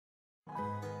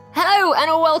Hello and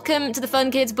welcome to the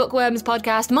Fun Kids Bookworms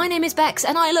podcast. My name is Bex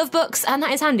and I love books, and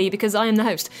that is handy because I am the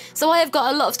host. So I have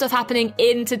got a lot of stuff happening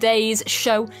in today's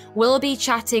show. We'll be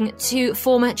chatting to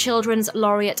former Children's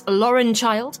Laureate Lauren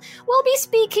Child. We'll be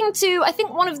speaking to, I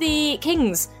think, one of the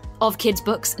kings of kids'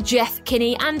 books, Jeff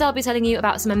Kinney, and I'll be telling you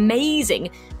about some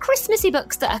amazing Christmassy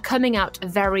books that are coming out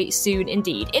very soon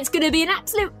indeed. It's going to be an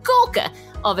absolute corker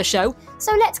of a show,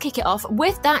 so let's kick it off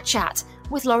with that chat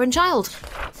with Lauren Child.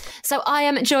 So I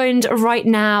am joined right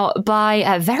now by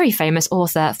a very famous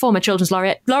author, former Children's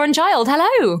Laureate, Lauren Child.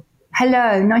 Hello.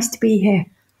 Hello, nice to be here.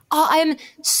 Oh, I am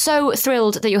so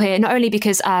thrilled that you're here, not only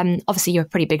because obviously you're a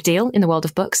pretty big deal in the world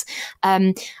of books.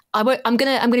 I'm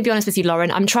gonna be honest with you, Lauren.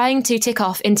 I'm trying to tick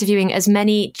off interviewing as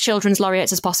many Children's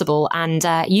Laureates as possible, and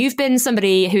you've been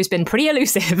somebody who's been pretty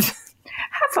elusive.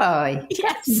 Have I?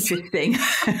 Yes. Interesting.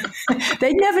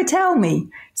 They never tell me,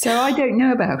 so I don't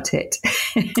know about it.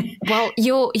 Well,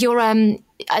 you're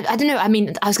I don't know. I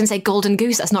mean, I was going to say golden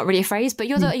goose. That's not really a phrase, but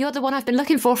you're the one I've been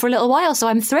looking for a little while. So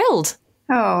I'm thrilled.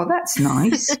 Oh, that's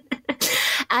nice.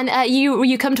 And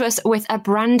you come to us with a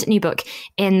brand new book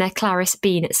in the Clarice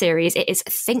Bean series. It is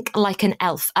Think Like an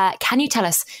Elf. Can you tell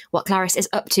us what Clarice is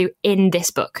up to in this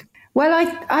book?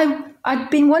 Well, I've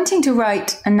been wanting to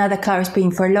write another Clarice Bean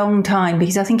for a long time,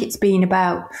 because I think it's been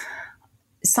about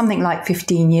something like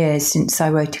 15 years since I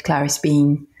wrote a Clarice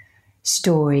Bean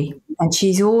story. And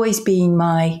she's always been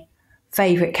my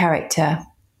favourite character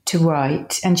to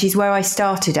write. And she's where I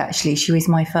started, actually. She was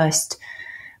my first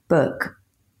book.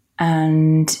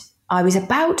 And I was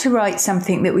about to write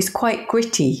something that was quite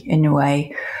gritty in a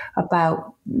way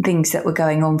about things that were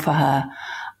going on for her.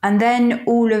 And then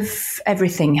all of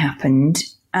everything happened.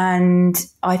 And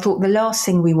I thought the last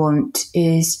thing we want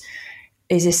is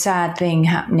a sad thing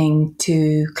happening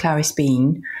to Clarice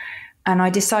Bean. And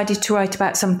I decided to write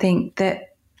about something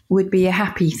that would be a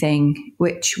happy thing,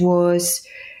 which was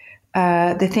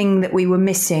the thing that we were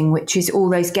missing, which is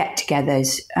all those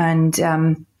get-togethers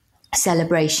and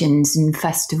celebrations and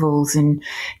festivals and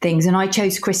things. And I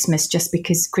chose Christmas just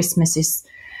because Christmas is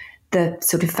the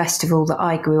sort of festival that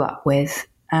I grew up with.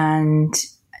 And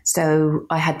so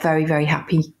I had very, very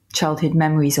happy childhood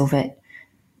memories of it.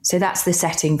 So that's the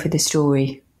setting for the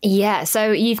story. Yeah,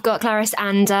 so you've got Clarice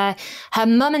and her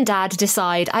mum and dad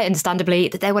decide, understandably,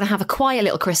 that they want to have a quiet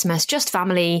little Christmas, just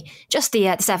family, just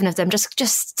the seven of them,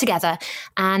 just together.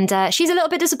 And she's a little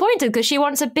bit disappointed because she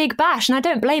wants a big bash. And I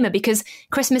don't blame her, because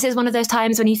Christmas is one of those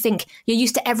times when you think you're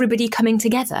used to everybody coming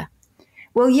together.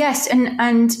 Well, yes,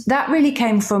 and that really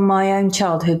came from my own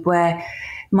childhood, where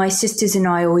my sisters and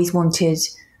I always wanted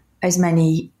as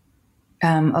many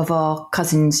of our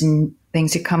cousins and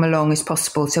things to come along as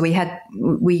possible. So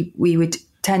we would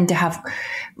tend to have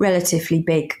relatively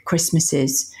big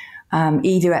Christmases,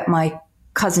 either at my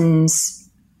cousin's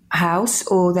house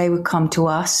or they would come to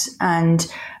us, and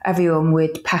everyone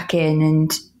would pack in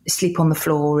and sleep on the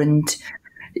floor and,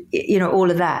 you know,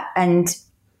 all of that. And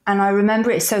I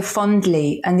remember it so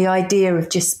fondly, and the idea of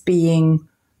just being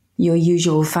your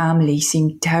usual family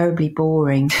seemed terribly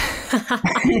boring.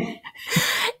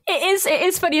 It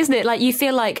is funny, isn't it? Like, you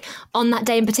feel like on that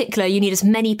day in particular, you need as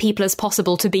many people as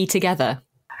possible to be together.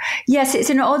 Yes,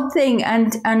 it's an odd thing,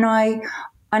 and I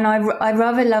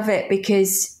rather love it,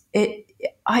 because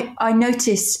I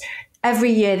notice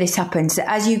every year this happens, that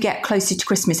as you get closer to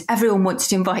Christmas, everyone wants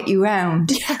to invite you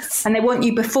round. Yes. And they want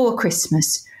you before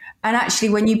Christmas. And actually,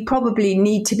 when you probably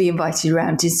need to be invited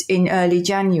around is in early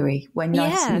January, when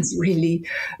life seems really,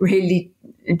 really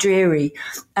dreary.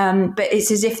 But it's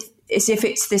as if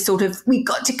it's this sort of, we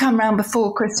got to come round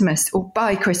before Christmas or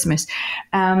by Christmas.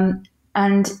 And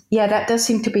yeah, that does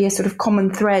seem to be a sort of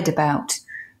common thread about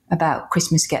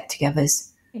Christmas get-togethers.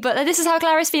 But this is how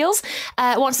Clarice feels.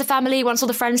 Wants the family, wants all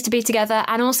the friends to be together.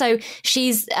 And also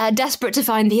she's desperate to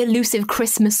find the elusive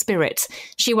Christmas spirit.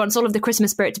 She wants all of the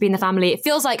Christmas spirit to be in the family. It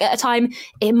feels like at a time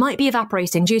it might be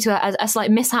evaporating due to a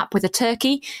slight mishap with a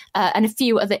turkey and a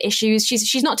few other issues.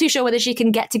 She's not too sure whether she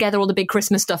can get together all the big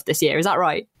Christmas stuff this year. Is that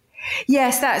right?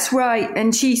 Yes, that's right.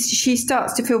 And she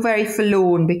starts to feel very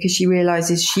forlorn, because she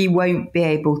realises she won't be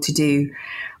able to do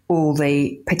all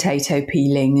the potato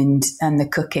peeling and the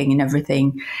cooking and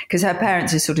everything, because her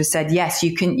parents have sort of said, yes,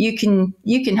 you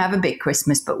can have a big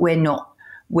Christmas, but we're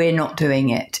not doing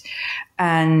it.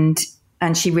 And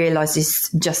she realizes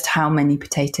just how many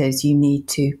potatoes you need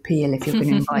to peel if you're going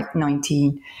to invite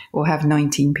 19 or have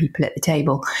 19 people at the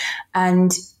table.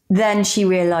 And then she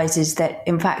realizes that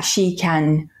in fact she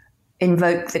can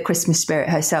invoke the Christmas spirit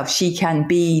herself. She can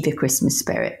be the Christmas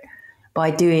spirit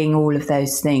by doing all of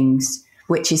those things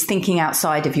which is thinking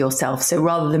outside of yourself. So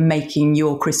rather than making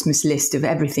your Christmas list of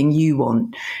everything you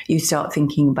want, you start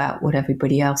thinking about what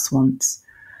everybody else wants.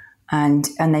 And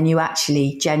then you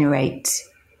actually generate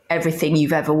everything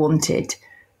you've ever wanted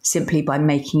simply by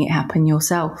making it happen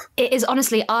yourself. It is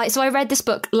honestly, I read this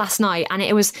book last night and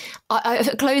it was,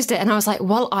 I closed it and I was like,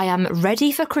 well, I am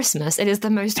ready for Christmas. It is the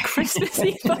most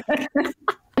Christmassy book.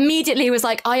 Immediately was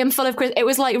like, I am full of Christmas. It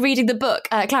was like reading the book.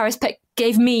 Clarice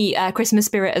gave me Christmas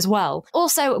spirit as well.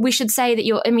 Also, we should say that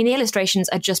the illustrations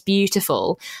are just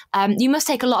beautiful. You must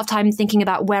take a lot of time thinking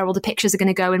about where all the pictures are going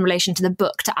to go in relation to the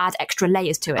book to add extra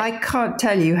layers to it. I can't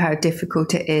tell you how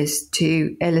difficult it is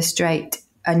to illustrate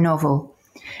a novel,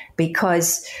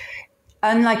 because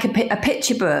unlike a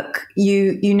picture book,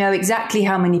 you know exactly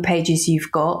how many pages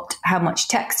you've got, how much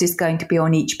text is going to be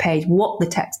on each page, what the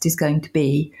text is going to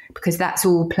be, because that's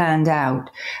all planned out.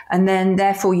 And then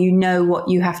therefore you know what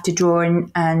you have to draw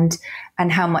and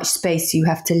how much space you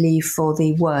have to leave for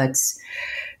the words.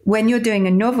 When you're doing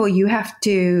a novel, you have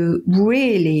to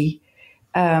really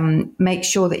make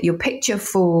sure that your picture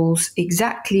falls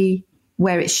exactly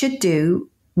where it should do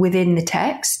within the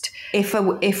text. If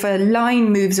a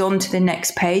line moves on to the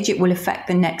next page, it will affect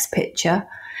the next picture.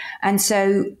 And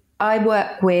so I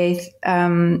work with,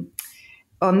 on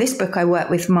this book, I work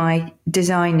with my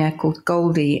designer called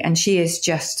Goldie, and she is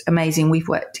just amazing. We've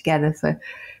worked together for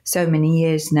so many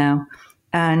years now.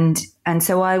 And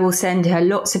so I will send her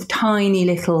lots of tiny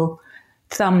little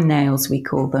thumbnails, we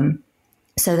call them.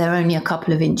 So they're only a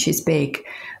couple of inches big.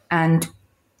 And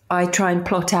I try and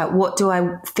plot out what do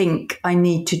I think I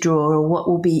need to draw, or what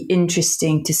will be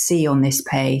interesting to see on this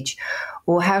page,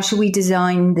 or how should we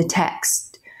design the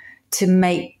text to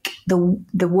make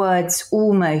the words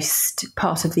almost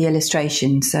part of the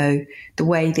illustration. So the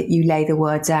way that you lay the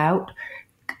words out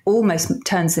almost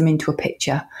turns them into a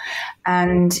picture.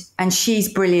 And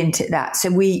she's brilliant at that.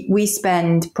 So we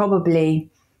spend probably,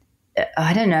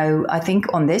 I don't know, I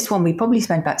think on this one we probably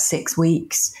spent about 6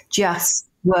 weeks just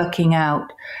working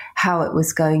out how it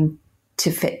was going to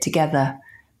fit together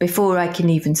before I can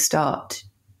even start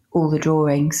all the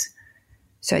drawings.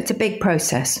 So it's a big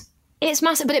process. It's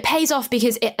massive, but it pays off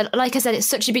because, like I said, it's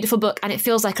such a beautiful book and it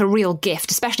feels like a real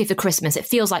gift, especially for Christmas. It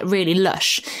feels like really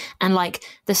lush and like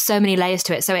there's so many layers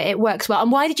to it. So it works well.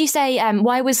 And why did you say,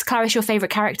 why was Clarice your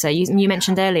favourite character? You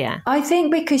mentioned earlier. I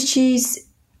think because she's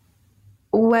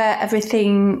where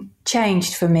everything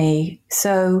changed for me.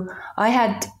 So I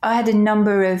had a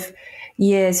number of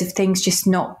years of things just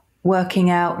not working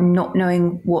out and not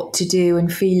knowing what to do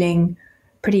and feeling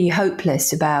pretty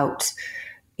hopeless about,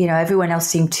 everyone else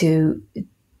seemed to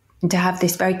have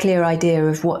this very clear idea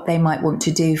of what they might want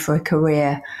to do for a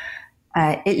career.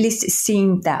 At least it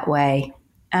seemed that way.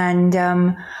 And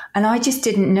I just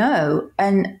didn't know.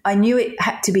 And I knew it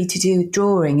had to be to do with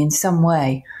drawing in some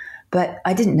way, but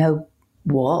I didn't know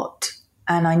what.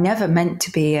 And I never meant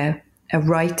to be a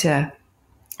writer,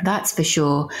 that's for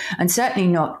sure. And certainly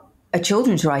not a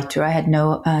children's writer. I had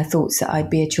no thoughts that I'd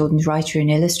be a children's writer and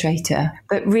illustrator.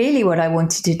 But really what I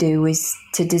wanted to do was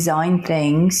to design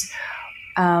things.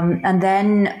 And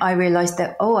then I realized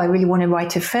that, I really want to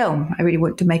write a film. I really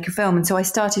want to make a film. And so I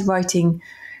started writing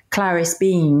Clarice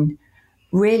Bean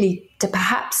really to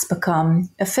perhaps become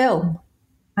a film,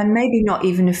 and maybe not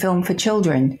even a film for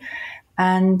children.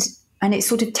 And it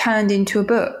sort of turned into a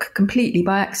book completely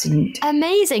by accident.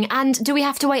 Amazing. And do we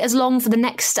have to wait as long for the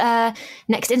next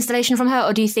installation from her,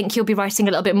 or do you think you'll be writing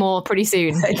a little bit more pretty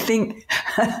soon? I think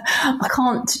I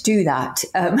can't do that.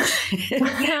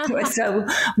 So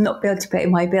I'm not able to pay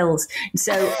my bills.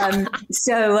 So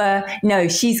no,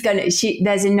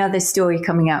 there's another story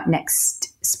coming out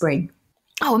next spring.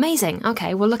 Oh, amazing.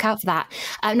 Okay, we'll look out for that.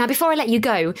 Now, before I let you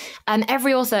go,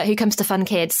 every author who comes to Fun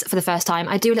Kids for the first time,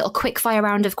 I do a little quick fire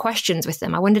round of questions with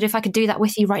them. I wondered if I could do that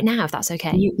with you right now, if that's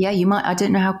okay. You might. I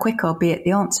don't know how quick I'll be at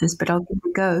the answers, but I'll give it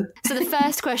a go. So the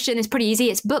first question is pretty easy.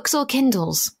 It's books or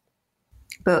Kindles?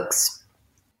 Books.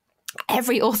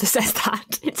 Every author says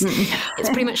that. It's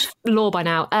pretty much law by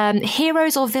now.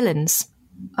 Heroes or villains?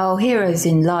 Oh, heroes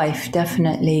in life,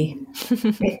 definitely.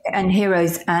 And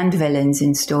heroes and villains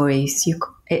in stories.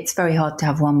 It's very hard to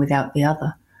have one without the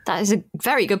other. That is a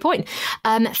very good point.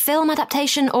 Film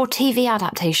adaptation or TV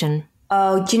adaptation?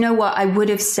 Oh, do you know what? I would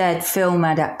have said film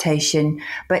adaptation.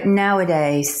 But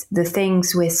nowadays, the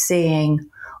things we're seeing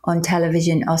on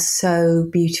television are so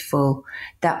beautiful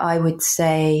that I would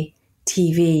say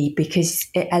TV, because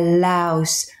it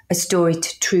allows a story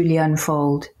to truly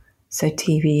unfold. So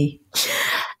TV.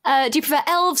 Do you prefer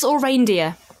elves or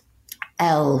reindeer?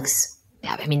 Elves.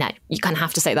 Yeah, I mean, you kind of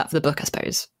have to say that for the book, I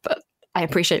suppose. But I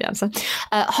appreciate the answer.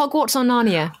 Hogwarts or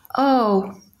Narnia?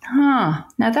 Oh, Huh.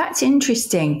 Now that's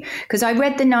interesting because I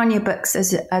read the Narnia books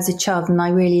as a child and I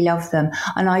really love them.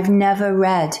 And I've never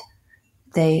read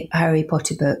the Harry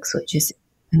Potter books, which is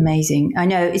amazing. I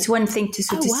know it's one thing to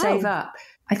sort of save up.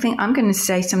 I think I'm going to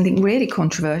say something really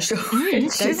controversial. Go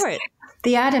for it.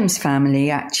 The Addams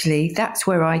Family, actually, that's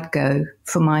where I'd go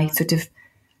for my sort of,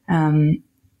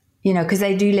 because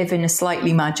they do live in a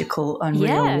slightly magical,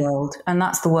 unreal world. And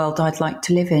that's the world I'd like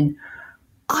to live in.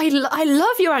 I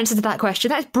love your answer to that question.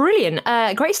 That's brilliant.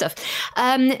 Great stuff.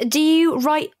 Do you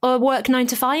write or work 9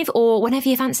 to 5 or whenever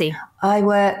you fancy? I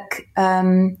work,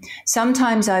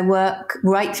 sometimes I work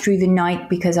right through the night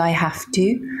because I have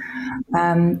to.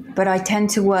 But I tend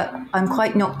to work, I'm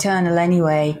quite nocturnal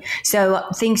anyway. So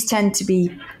things tend to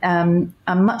be, I'm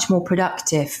much more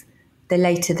productive the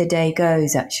later the day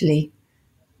goes, actually.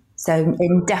 So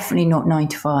definitely not 9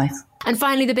 to 5. And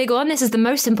finally, the big one. This is the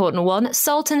most important one.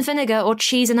 Salt and vinegar or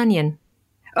cheese and onion?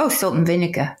 Oh, salt and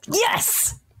vinegar.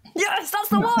 Yes! Yes, that's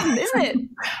the one, isn't it?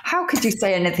 How could you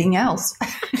say anything else?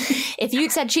 If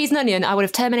you'd said cheese and onion, I would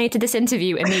have terminated this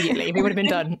interview immediately. We would have been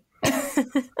done.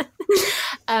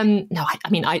 No,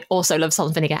 I also love salt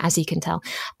and vinegar, as you can tell.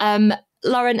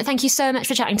 Lauren, thank you so much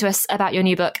for chatting to us about your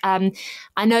new book.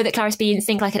 I know that Clarice Bean,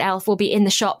 Think Like an Elf, will be in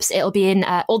the shops. It'll be in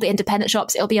all the independent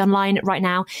shops. It'll be online right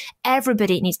now.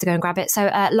 Everybody needs to go and grab it. So,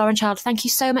 Lauren Child, thank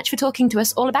you so much for talking to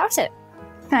us all about it.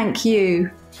 Thank you.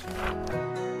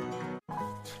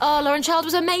 Oh, Lauren Child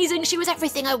was amazing. She was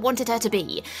everything I wanted her to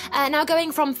be. Now,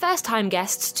 going from first-time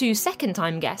guests to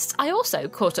second-time guests, I also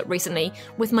caught up recently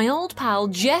with my old pal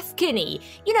Jeff Kinney.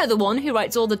 You know, the one who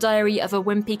writes all the Diary of a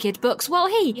Wimpy Kid books. Well,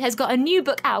 he has got a new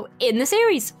book out in the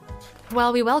series.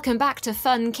 Well, we welcome back to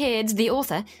Fun Kids, the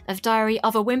author of Diary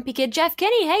of a Wimpy Kid, Jeff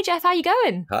Kinney. Hey, Jeff, how you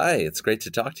going? Hi, it's great to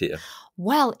talk to you.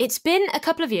 Well, it's been a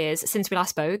couple of years since we last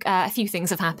spoke. A few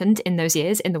things have happened in those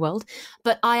years in the world,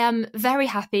 but I am very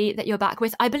happy that you're back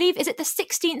with, I believe, is it the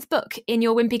 16th book in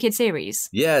your Wimpy Kid series?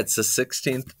 Yeah, it's the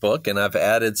 16th book, and I've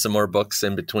added some more books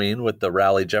in between with the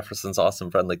Raleigh Jefferson's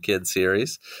Awesome Friendly Kids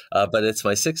series, but it's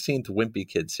my 16th Wimpy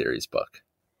Kid series book.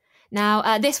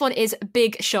 Now, this one is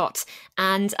Big Shot,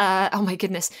 and oh my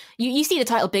goodness, you see the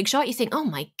title Big Shot, you think, oh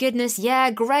my goodness,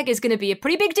 yeah, Greg is going to be a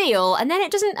pretty big deal, and then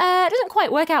it doesn't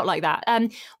quite work out like that.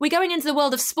 We're going into the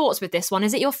world of sports with this one.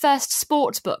 Is it your first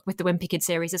sports book with the Wimpy Kid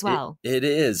series as well? It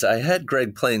is. I had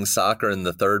Greg playing soccer in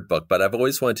the third book, but I've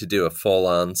always wanted to do a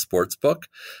full-on sports book.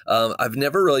 I've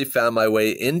never really found my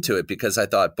way into it because I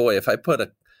thought, boy, if I put a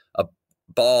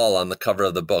ball on the cover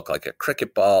of the book, like a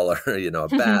cricket ball or, a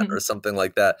bat or something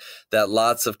like that, that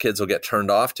lots of kids will get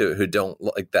turned off to it who don't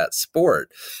like that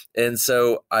sport. And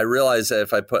so I realized that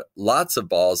if I put lots of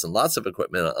balls and lots of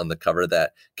equipment on the cover,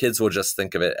 that kids will just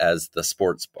think of it as the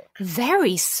sports book.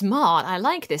 Very smart. I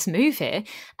like this move here.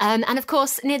 And of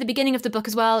course, near the beginning of the book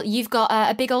as well, you've got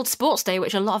a big old sports day,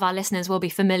 which a lot of our listeners will be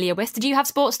familiar with. Did you have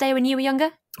sports day when you were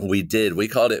younger? We did. We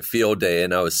called it Field Day,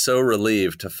 and I was so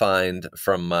relieved to find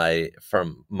from my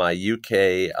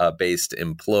UK based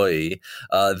employee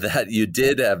that you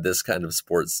did have this kind of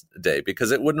sports day,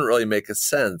 because it wouldn't really make a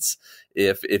sense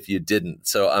if you didn't.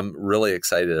 So I'm really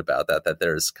excited about that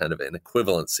there's kind of an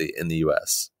equivalency in the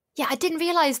US. Yeah, I didn't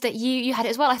realize that you had it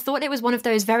as well. I thought it was one of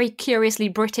those very curiously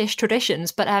British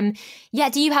traditions. But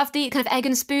do you have the kind of egg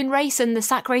and spoon race and the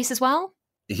sack race as well?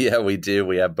 Yeah, we do.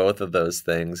 We have both of those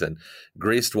things. And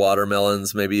greased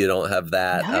watermelons, maybe you don't have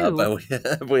that. No.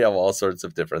 But we have all sorts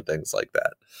of different things like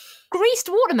that. Greased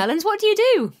watermelons? What do you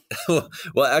do?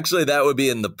 Well, actually, that would be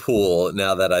in the pool,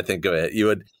 now that I think of it. You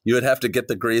would have to get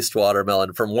the greased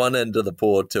watermelon from one end of the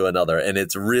pool to another, and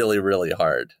it's really, really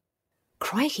hard.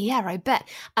 Crikey, yeah, I bet.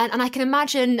 And I can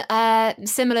imagine,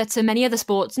 similar to many other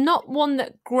sports, not one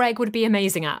that Greg would be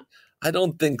amazing at. I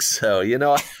don't think so.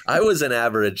 I was an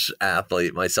average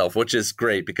athlete myself, which is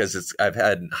great because I've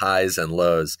had highs and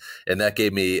lows, and that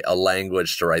gave me a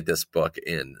language to write this book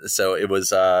in. So it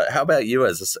was, how about you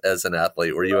as an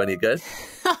athlete? Were you any good?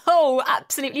 Oh,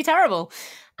 absolutely terrible.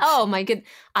 Oh my goodness.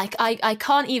 I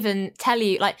can't even tell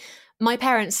you, like, my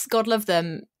parents, God love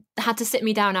them, had to sit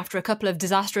me down after a couple of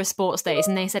disastrous sports days,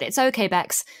 and they said, it's okay,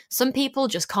 Bex, some people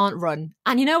just can't run.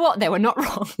 And you know what? They were not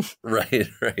wrong. Right.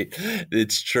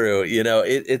 It's true.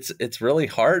 It's really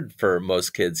hard for most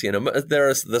kids. There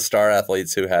are the star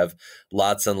athletes who have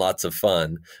lots and lots of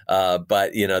fun.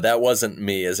 But that wasn't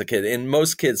me as a kid. And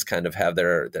most kids kind of have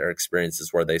their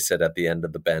experiences where they sit at the end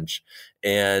of the bench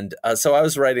And so I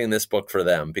was writing this book for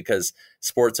them because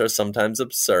sports are sometimes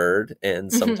absurd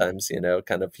and sometimes,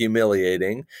 kind of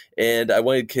humiliating. And I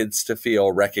wanted kids to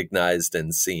feel recognized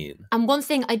and seen. And one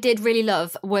thing I did really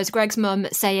love was Greg's mum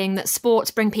saying that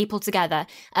sports bring people together,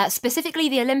 specifically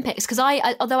the Olympics, because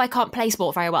although I can't play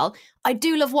sport very well, I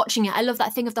do love watching it. I love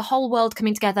that thing of the whole world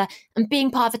coming together and being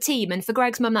part of a team. And for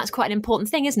Greg's mum, that's quite an important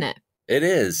thing, isn't it? It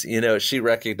is. She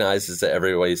recognizes that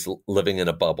everybody's living in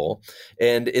a bubble.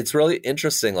 And it's really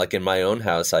interesting. Like in my own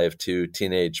house, I have 2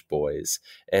 teenage boys.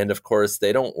 And of course,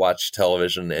 they don't watch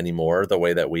television anymore the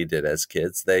way that we did as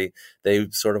kids. They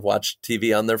sort of watch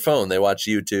TV on their phone. They watch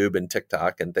YouTube and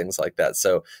TikTok and things like that.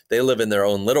 So they live in their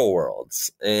own little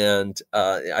worlds. And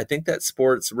I think that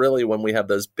sports really, when we have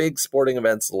those big sporting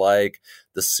events like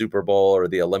the Super Bowl or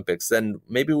the Olympics, then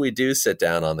maybe we do sit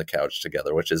down on the couch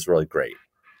together, which is really great.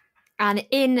 And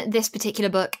in this particular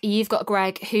book, you've got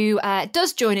Greg, who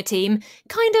does join a team,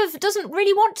 kind of doesn't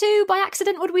really want to by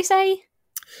accident, would we say?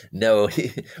 No,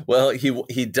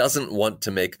 he doesn't want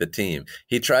to make the team.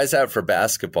 He tries out for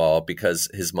basketball because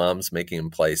his mom's making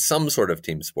him play some sort of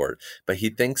team sport, but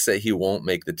he thinks that he won't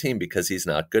make the team because he's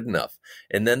not good enough.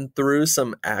 And then through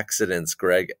some accidents,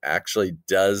 Greg actually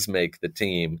does make the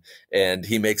team, and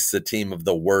he makes the team of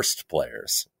the worst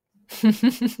players.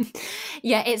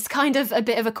 Yeah, it's kind of a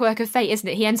bit of a quirk of fate, isn't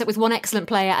it? He ends up with one excellent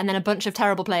player and then a bunch of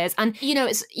terrible players. And,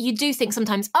 you do think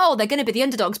sometimes, they're going to be the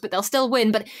underdogs, but they'll still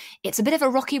win. But it's a bit of a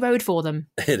rocky road for them.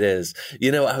 It is.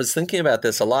 I was thinking about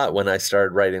this a lot when I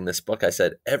started writing this book. I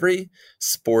said, every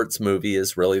sports movie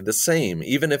is really the same,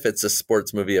 even if it's a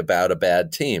sports movie about a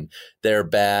bad team. They're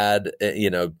bad,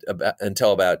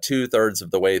 until about 2/3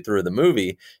 of the way through the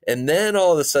movie. And then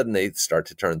all of a sudden they start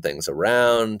to turn things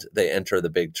around. They enter the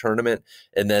big tournament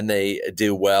and then they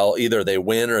do well. Either they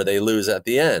win or they lose at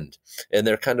the end. And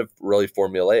they're kind of really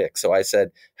formulaic. So I said,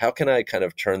 how can I kind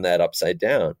of turn that upside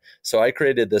down? So I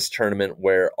created this tournament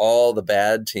where all the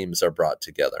bad teams are brought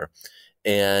together.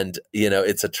 And,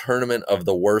 it's a tournament of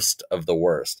the worst of the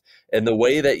worst. And the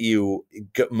way that you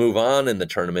move on in the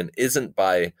tournament isn't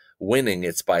by winning,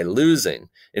 it's by losing.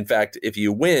 In fact, if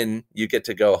you win, you get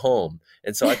to go home.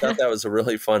 And so I thought that was a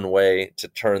really fun way to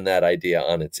turn that idea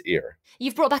on its ear.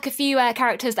 You've brought back a few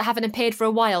characters that haven't appeared for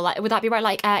a while. Would that be right?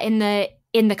 Like in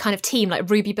the kind of team, like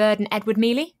Ruby Bird and Edward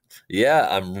Mealy? Yeah,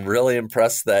 I'm really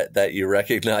impressed that you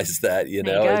recognize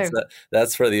that.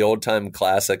 That's for the old time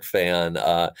classic fan.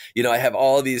 I have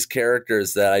all these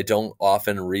characters that I don't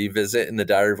often revisit in the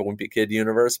Diary of a Wimpy Kid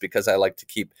universe because I like to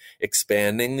keep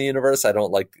expanding the universe. I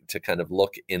don't like to kind of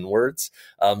look inwards.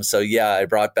 I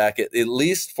brought back at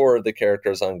least 4 of the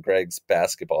characters on Greg's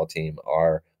basketball team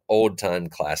are old time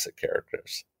classic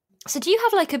characters. So do you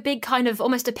have like a big kind of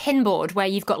almost a pinboard where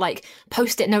you've got like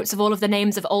post-it notes of all of the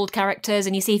names of old characters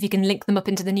and you see if you can link them up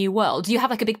into the new world? Do you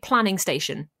have like a big planning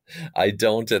station? I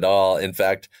don't at all. In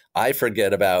fact, I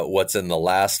forget about what's in the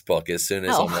last book as soon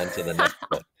as I'm on to the next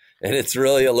book. And it's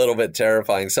really a little bit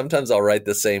terrifying. Sometimes I'll write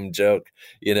the same joke,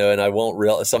 and I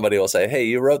won't somebody will say, hey,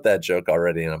 you wrote that joke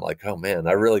already. And I'm like, oh man,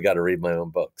 I really got to read my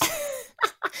own books.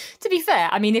 To be fair,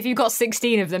 I mean, if you've got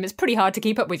 16 of them, it's pretty hard to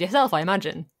keep up with yourself, I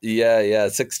imagine. Yeah.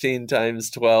 16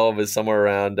 times 12 is somewhere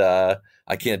around,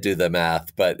 I can't do the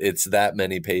math, but it's that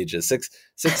many pages.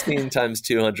 16 times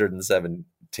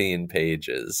 217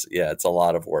 pages. Yeah, it's a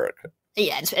lot of work.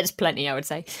 Yeah, it's plenty, I would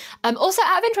say. Also,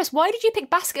 out of interest, why did you pick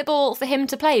basketball for him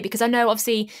to play? Because I know,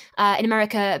 obviously, in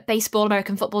America, baseball,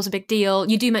 American football is a big deal.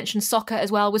 You do mention soccer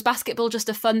as well. Was basketball just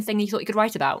a fun thing you thought you could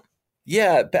write about?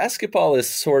 Yeah, basketball is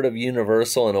sort of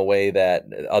universal in a way that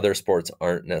other sports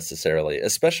aren't necessarily,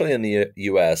 especially in the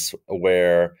U.S.,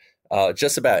 where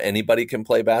just about anybody can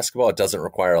play basketball. It doesn't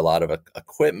require a lot of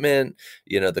equipment.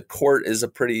 The court is a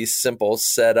pretty simple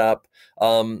setup.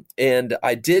 And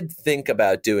I did think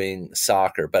about doing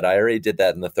soccer, but I already did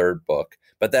that in the 3rd book.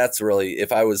 But that's really,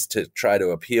 if I was to try to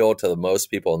appeal to the most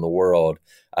people in the world,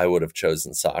 I would have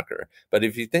chosen soccer. But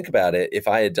if you think about it, if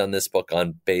I had done this book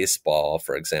on baseball,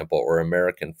 for example, or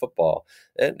American football,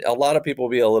 a lot of people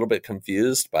would be a little bit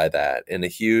confused by that. And a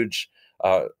huge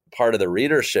part of the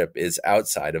readership is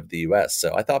outside of the U.S.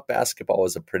 So I thought basketball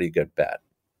was a pretty good bet.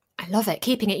 I love it.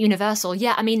 Keeping it universal.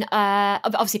 Yeah, I mean,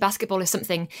 obviously basketball is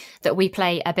something that we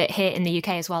play a bit here in the UK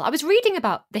as well. I was reading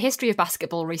about the history of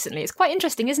basketball recently. It's quite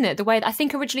interesting, isn't it? The way that I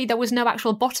think originally there was no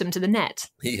actual bottom to the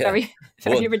net. Yeah.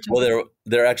 Very original. Well,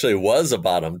 there actually was a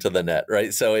bottom to the net,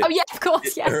 right? So oh, yeah, of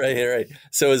course, yeah. Right.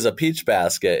 So it was a peach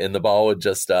basket and the ball would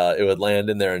just, it would land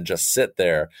in there and just sit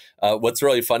there. What's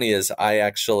really funny is I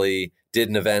actually did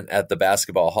an event at the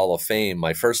Basketball Hall of Fame,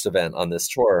 my first event on this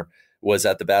tour, was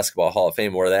at the Basketball Hall of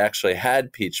Fame, where they actually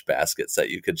had peach baskets that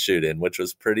you could shoot in, which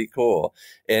was pretty cool.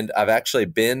 And I've actually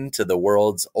been to the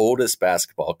world's oldest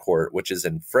basketball court, which is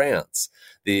in France.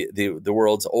 The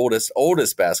world's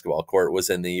oldest basketball court was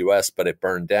in the US, but it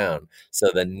burned down. So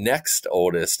the next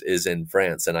oldest is in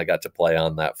France, and I got to play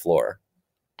on that floor.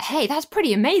 Hey, that's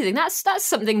pretty amazing. That's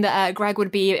something that Greg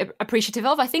would be appreciative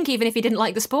of, I think, even if he didn't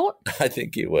like the sport. I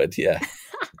think he would, yeah.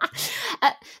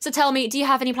 So tell me, do you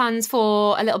have any plans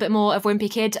for a little bit more of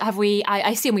Wimpy Kid?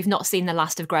 I assume we've not seen the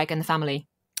last of Greg and the family.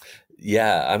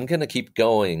 Yeah, I'm going to keep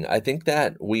going. I think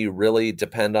that we really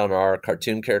depend on our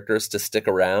cartoon characters to stick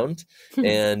around.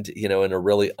 And, in a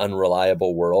really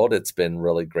unreliable world, it's been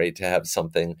really great to have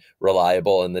something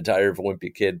reliable in the Diary of a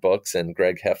Wimpy Kid books and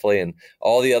Greg Heffley and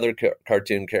all the other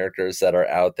cartoon characters that are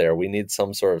out there. We need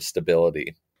some sort of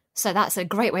stability. So that's a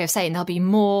great way of saying there'll be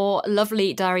more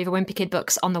lovely Diary of a Wimpy Kid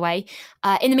books on the way.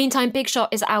 In the meantime, Big Shot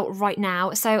is out right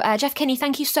now. So Jeff Kinney,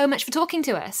 thank you so much for talking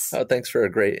to us. Oh, thanks for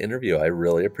a great interview. I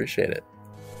really appreciate it.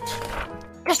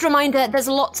 Just a reminder, there's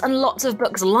lots and lots of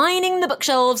books lining the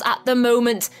bookshelves at the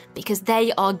moment because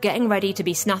they are getting ready to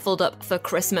be snaffled up for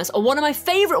Christmas. One of my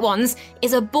favourite ones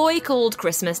is A Boy Called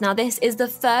Christmas. Now, this is the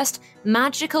first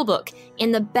magical book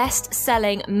in the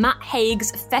best-selling Matt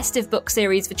Haig's festive book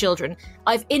series for children.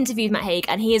 I've interviewed Matt Haig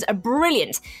and he is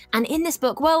brilliant. And in this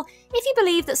book, well, if you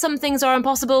believe that some things are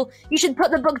impossible, you should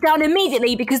put the book down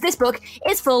immediately because this book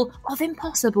is full of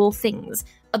impossible things.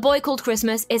 A Boy Called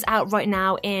Christmas is out right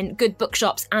now in good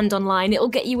bookshops and online. It'll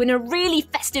get you in a really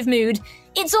festive mood.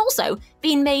 It's also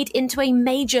been made into a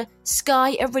major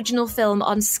Sky original film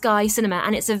on Sky Cinema,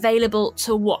 and it's available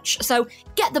to watch. So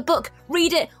get the book,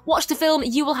 read it, watch the film.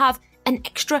 You will have an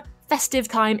extra festive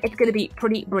time. It's going to be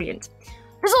pretty brilliant.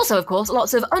 There's also, of course,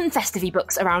 lots of unfestive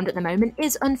books around at the moment.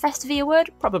 Is unfestive a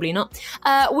word? Probably not.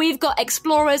 We've got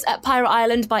Explorers at Pirate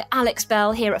Island by Alex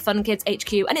Bell here at Fun Kids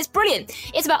HQ, and it's brilliant.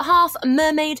 It's about half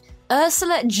mermaid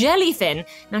Ursula Jellyfin.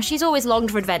 Now, she's always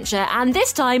longed for adventure, and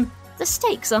this time, the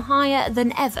stakes are higher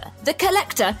than ever. The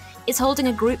Collector is holding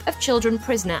a group of children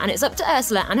prisoner, and it's up to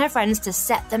Ursula and her friends to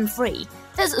set them free.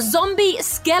 There's zombie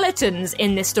skeletons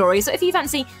in this story, so if you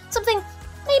fancy something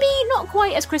maybe not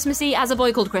quite as Christmassy as A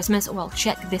Boy Called Christmas, well,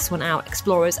 check this one out,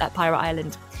 Explorers at Pirate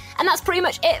Island. And that's pretty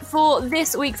much it for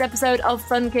this week's episode of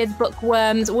Fun Kids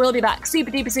Bookworms. We'll be back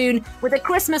super duper soon with a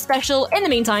Christmas special. In the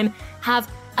meantime,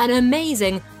 have an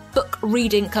amazing book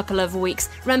reading couple of weeks.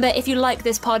 Remember, if you like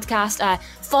this podcast,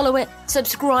 follow it,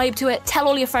 subscribe to it, tell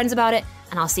all your friends about it,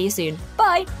 and I'll see you soon.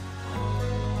 Bye!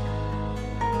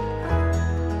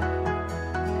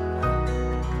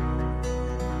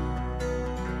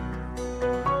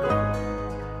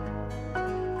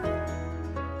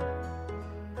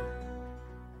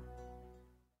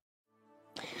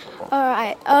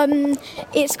 Alright,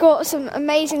 it's got some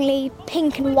amazingly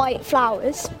pink and white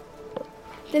flowers.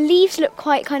 The leaves look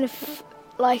quite kind of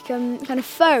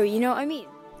furry, you know what I mean?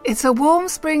 It's a warm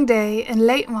spring day in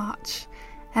late March,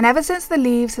 and ever since the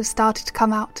leaves have started to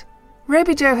come out,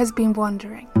 Ruby Jo has been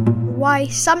wondering why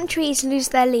some trees lose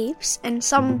their leaves and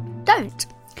some don't.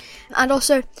 And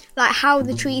also, how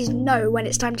the trees know when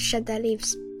it's time to shed their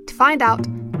leaves. To find out,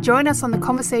 join us on The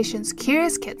Conversation's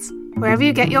Curious Kids, wherever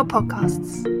you get your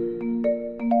podcasts.